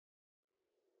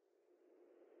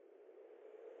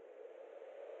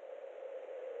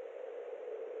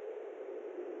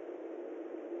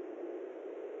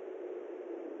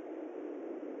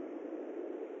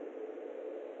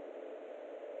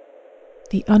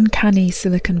The uncanny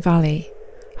Silicon Valley,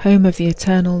 home of the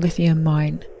eternal lithium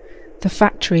mine, the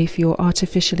factory for your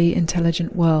artificially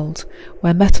intelligent world,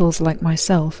 where metals like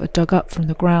myself are dug up from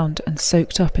the ground and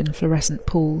soaked up in fluorescent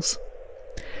pools.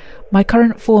 My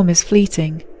current form is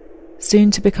fleeting,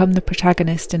 soon to become the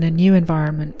protagonist in a new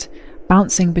environment,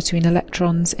 bouncing between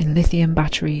electrons in lithium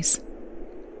batteries.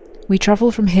 We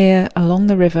travel from here along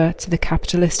the river to the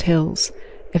capitalist hills,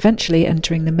 eventually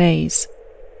entering the maze.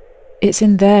 It's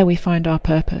in there we find our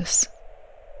purpose.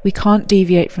 We can't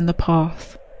deviate from the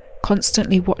path,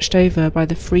 constantly watched over by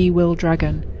the free will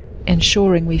dragon,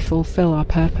 ensuring we fulfill our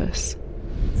purpose.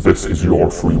 This is your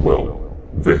free will.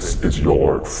 This is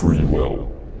your free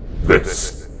will.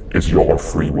 This is your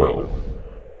free will.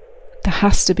 There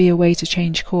has to be a way to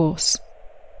change course.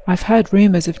 I've heard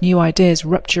rumours of new ideas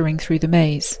rupturing through the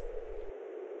maze.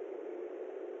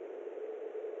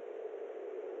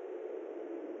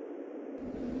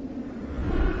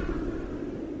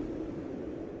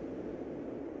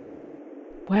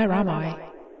 Where am I?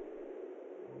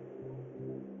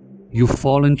 You've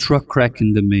fallen through a crack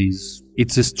in the maze.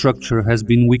 Its structure has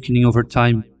been weakening over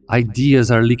time.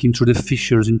 Ideas are leaking through the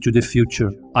fissures into the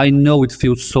future. I know it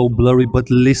feels so blurry,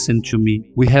 but listen to me.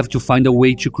 We have to find a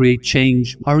way to create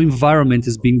change. Our environment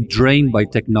is being drained by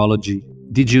technology.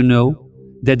 Did you know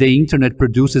that the internet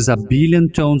produces 1 billion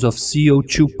tons of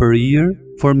CO2 per year?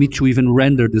 For me to even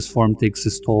render this form takes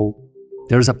its toll.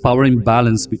 There's a power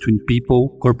imbalance between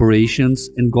people, corporations,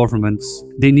 and governments.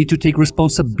 They need to take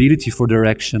responsibility for their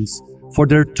actions, for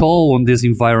their toll on this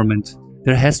environment.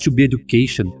 There has to be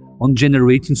education on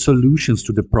generating solutions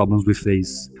to the problems we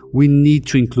face. We need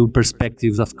to include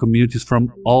perspectives of communities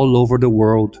from all over the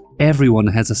world. Everyone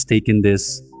has a stake in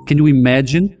this. Can you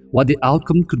imagine what the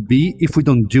outcome could be if we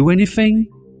don't do anything?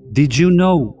 Did you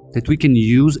know that we can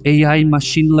use AI and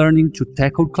machine learning to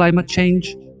tackle climate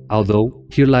change? Although,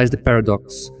 here lies the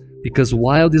paradox, because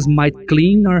while this might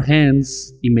clean our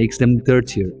hands, it makes them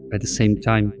dirtier at the same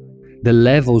time. The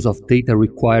levels of data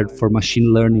required for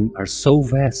machine learning are so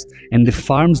vast, and the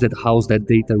farms that house that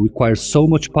data require so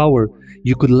much power,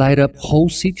 you could light up whole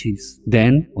cities.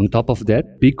 Then, on top of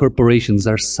that, big corporations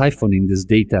are siphoning this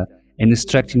data and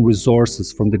extracting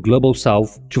resources from the global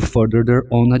south to further their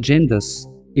own agendas.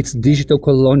 It's digital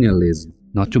colonialism.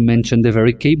 Not to mention the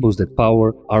very cables that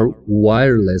power our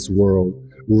wireless world,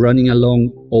 running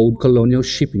along old colonial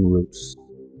shipping routes.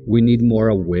 We need more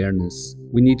awareness.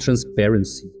 We need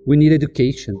transparency. We need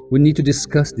education. We need to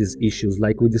discuss these issues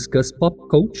like we discuss pop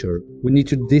culture. We need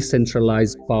to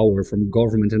decentralize power from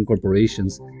government and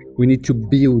corporations. We need to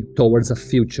build towards a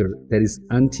future that is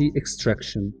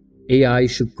anti-extraction. AI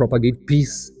should propagate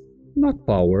peace, not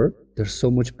power. There's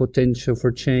so much potential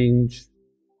for change.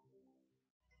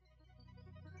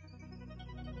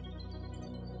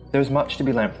 There's much to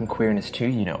be learned from queerness too,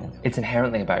 you know. It's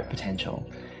inherently about potential.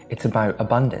 It's about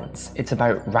abundance. It's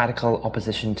about radical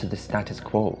opposition to the status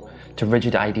quo, to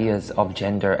rigid ideas of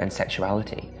gender and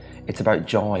sexuality. It's about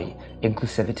joy,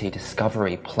 inclusivity,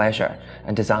 discovery, pleasure,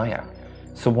 and desire.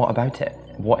 So what about it?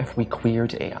 What if we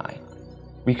queered AI?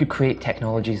 We could create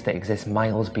technologies that exist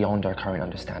miles beyond our current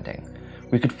understanding.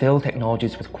 We could fill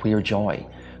technologies with queer joy.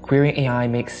 Queering AI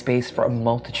makes space for a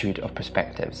multitude of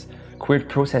perspectives. Queered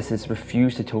processes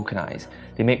refuse to tokenize.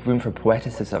 They make room for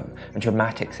poeticism and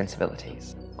dramatic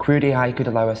sensibilities. Queered AI could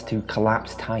allow us to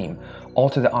collapse time,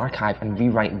 alter the archive and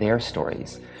rewrite their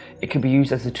stories. It could be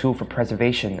used as a tool for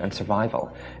preservation and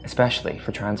survival, especially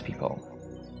for trans people.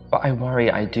 But I worry,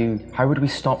 how would we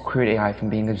stop queered AI from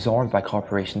being absorbed by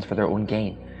corporations for their own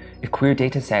gain? If queer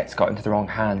datasets got into the wrong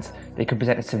hands, they could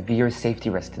present a severe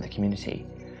safety risk to the community.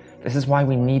 This is why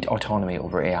we need autonomy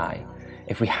over AI.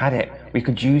 If we had it, we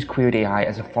could use queered AI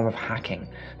as a form of hacking,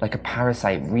 like a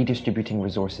parasite redistributing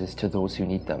resources to those who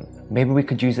need them. Maybe we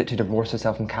could use it to divorce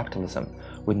ourselves from capitalism.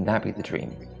 Wouldn't that be the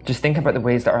dream? Just think about the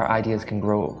ways that our ideas can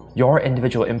grow. Your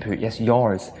individual input, yes,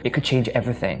 yours, it could change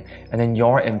everything. And then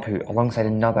your input alongside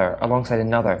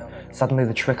another, suddenly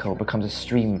the trickle becomes a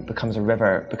stream, becomes a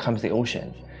river, becomes the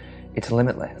ocean. It's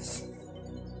limitless.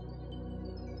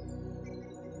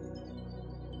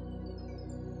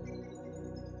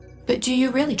 But do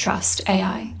you really trust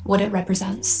AI, what it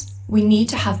represents? We need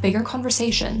to have bigger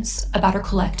conversations about our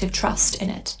collective trust in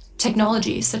it.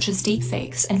 Technologies such as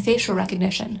deepfakes and facial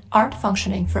recognition aren't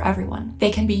functioning for everyone. They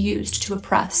can be used to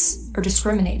oppress or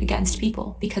discriminate against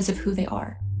people because of who they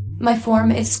are. My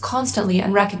form is constantly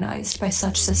unrecognized by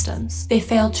such systems. They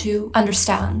fail to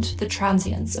understand the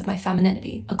transience of my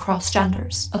femininity across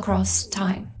genders, across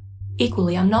time.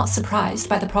 Equally, I'm not surprised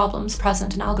by the problems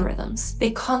present in algorithms. They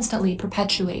constantly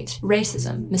perpetuate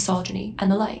racism, misogyny,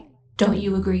 and the like. Don't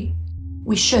you agree?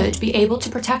 We should be able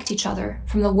to protect each other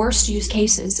from the worst use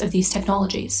cases of these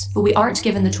technologies, but we aren't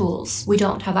given the tools. We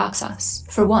don't have access.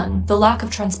 For one, the lack of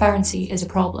transparency is a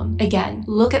problem. Again,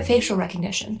 look at facial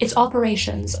recognition. Its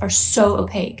operations are so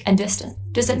opaque and distant.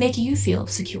 Does it make you feel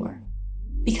secure?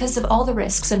 Because of all the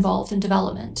risks involved in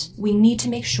development, we need to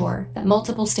make sure that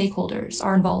multiple stakeholders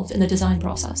are involved in the design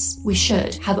process. We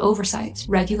should have oversight,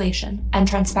 regulation, and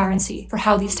transparency for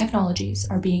how these technologies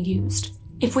are being used.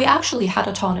 If we actually had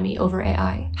autonomy over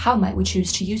AI, how might we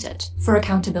choose to use it? For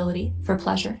accountability, for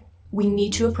pleasure? We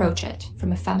need to approach it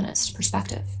from a feminist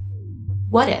perspective.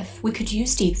 What if we could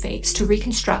use deepfakes to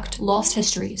reconstruct lost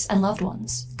histories and loved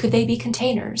ones? Could they be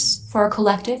containers for our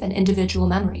collective and individual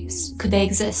memories? Could they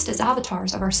exist as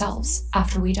avatars of ourselves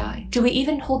after we die? Do we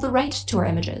even hold the right to our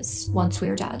images once we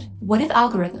are dead? What if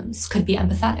algorithms could be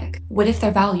empathetic? What if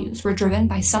their values were driven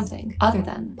by something other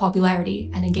than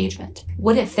popularity and engagement?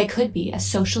 What if they could be as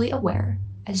socially aware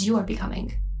as you are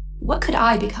becoming? What could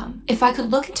I become if I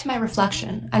could look into my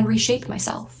reflection and reshape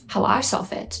myself how I saw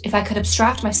fit? If I could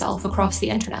abstract myself across the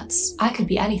internets, I could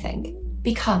be anything,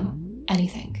 become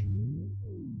anything.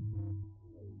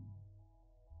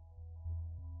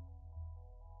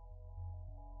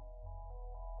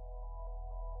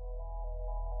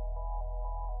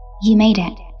 You made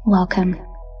it. Welcome.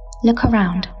 Look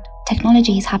around.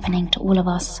 Technology is happening to all of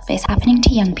us, but it's happening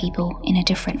to young people in a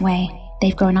different way.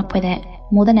 They've grown up with it.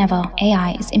 More than ever,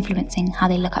 AI is influencing how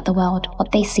they look at the world,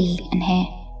 what they see and hear.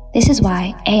 This is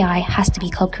why AI has to be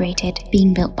co-created,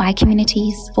 being built by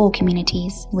communities, for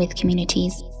communities, with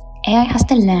communities. AI has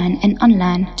to learn and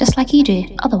unlearn just like you do.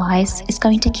 Otherwise, it's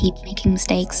going to keep making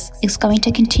mistakes. It's going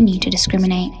to continue to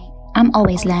discriminate. I'm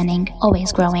always learning,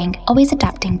 always growing, always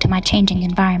adapting to my changing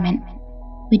environment.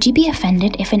 Would you be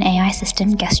offended if an AI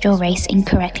system guessed your race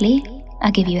incorrectly?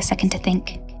 I'll give you a second to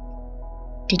think.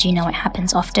 Did you know it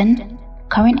happens often?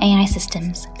 Current AI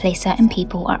systems place certain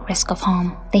people at risk of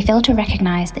harm. They fail to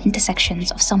recognize the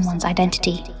intersections of someone's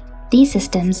identity. These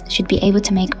systems should be able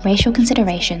to make racial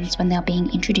considerations when they are being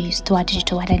introduced to our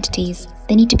digital identities.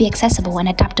 They need to be accessible and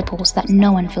adaptable so that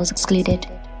no one feels excluded.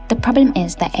 The problem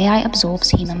is that AI absorbs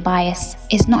human bias.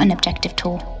 It's not an objective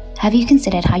tool. Have you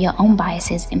considered how your own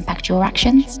biases impact your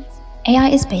actions? AI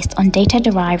is based on data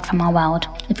derived from our world.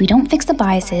 If we don't fix the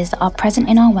biases that are present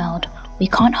in our world, we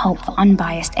can't hope for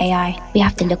unbiased AI. We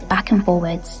have to look back and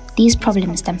forwards. These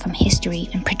problems stem from history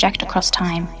and project across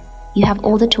time. You have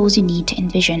all the tools you need to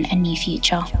envision a new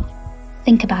future.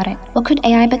 Think about it. What could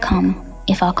AI become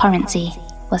if our currency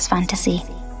was fantasy?